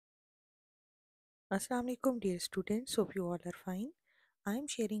Assalamu alaikum dear students, hope you all are fine. I am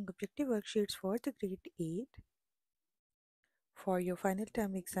sharing objective worksheets for the grade 8 for your final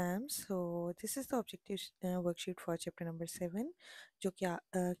term exams. So this is the objective worksheet for chapter number 7 जो कि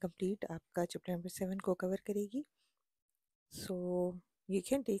complete आपका chapter number 7 को cover करेगी. So you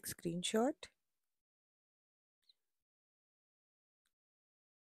can take screenshot.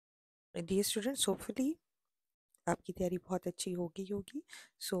 Dear students, hopefully आपकी तैयारी बहुत अच्छी होगी.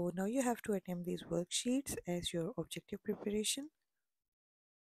 So now you have to attempt these worksheets as your objective preparation.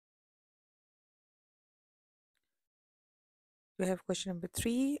 You have question number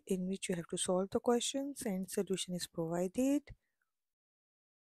 3 in which you have to solve the questions and solution is provided.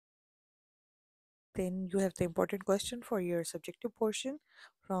 Then you have the important question for your subjective portion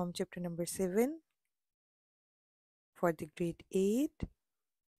from chapter number 7 for the grade 8.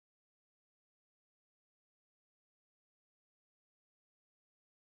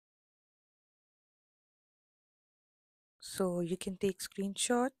 So you can take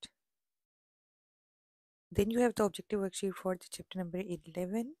screenshot. Then you have the objective worksheet for the chapter number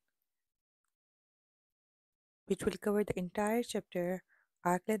 11, which will cover the entire chapter,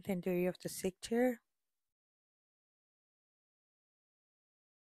 arc length and area of the sector.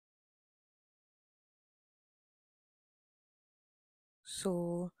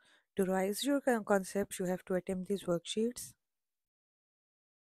 So to revise your concepts, you have to attempt these worksheets.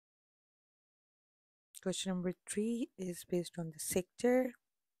 Question number 3 is based on the sector.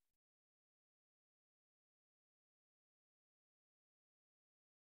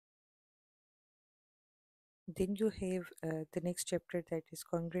 Then you have the next chapter, that is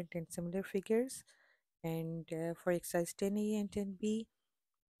congruent and similar figures. And for exercise 10A and 10B,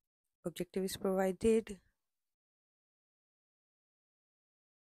 objective is provided.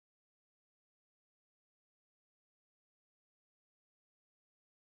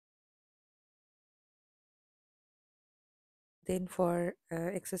 Then for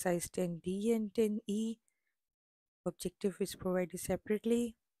exercise 10D and 10E, objective is provided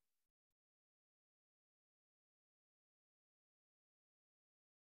separately.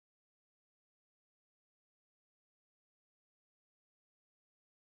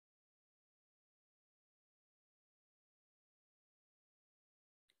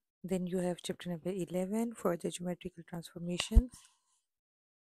 Then you have chapter number 11 for the geometrical transformations.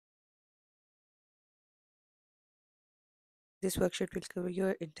 This worksheet will cover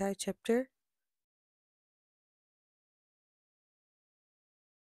your entire chapter.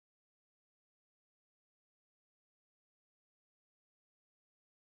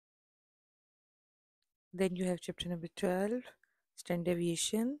 Then you have chapter number 12, standard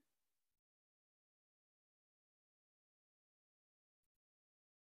deviation.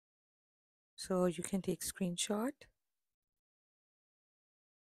 So you can take screenshot.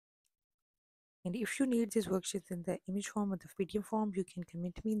 And if you need these worksheets in the image form or the PDF form, you can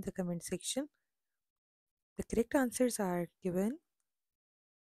comment me in the comment section. The correct answers are given.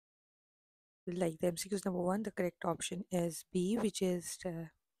 Like the MCQs number 1, the correct option is B, which is in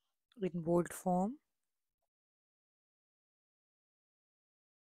bold form.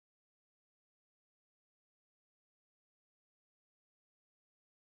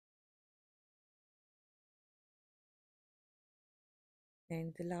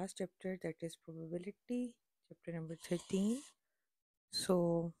 And the last chapter, that is probability, chapter number 13.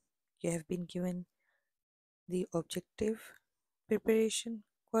 So you have been given the objective preparation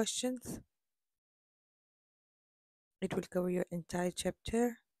questions. It will cover your entire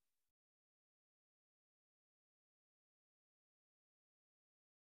chapter.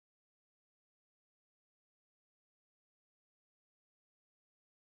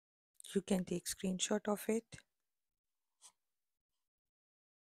 You can take screenshot of it.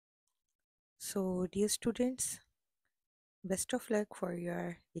 So dear students, best of luck for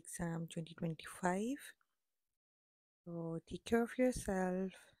your exam 2025. So take care of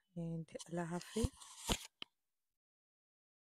yourself and Allah Hafiz.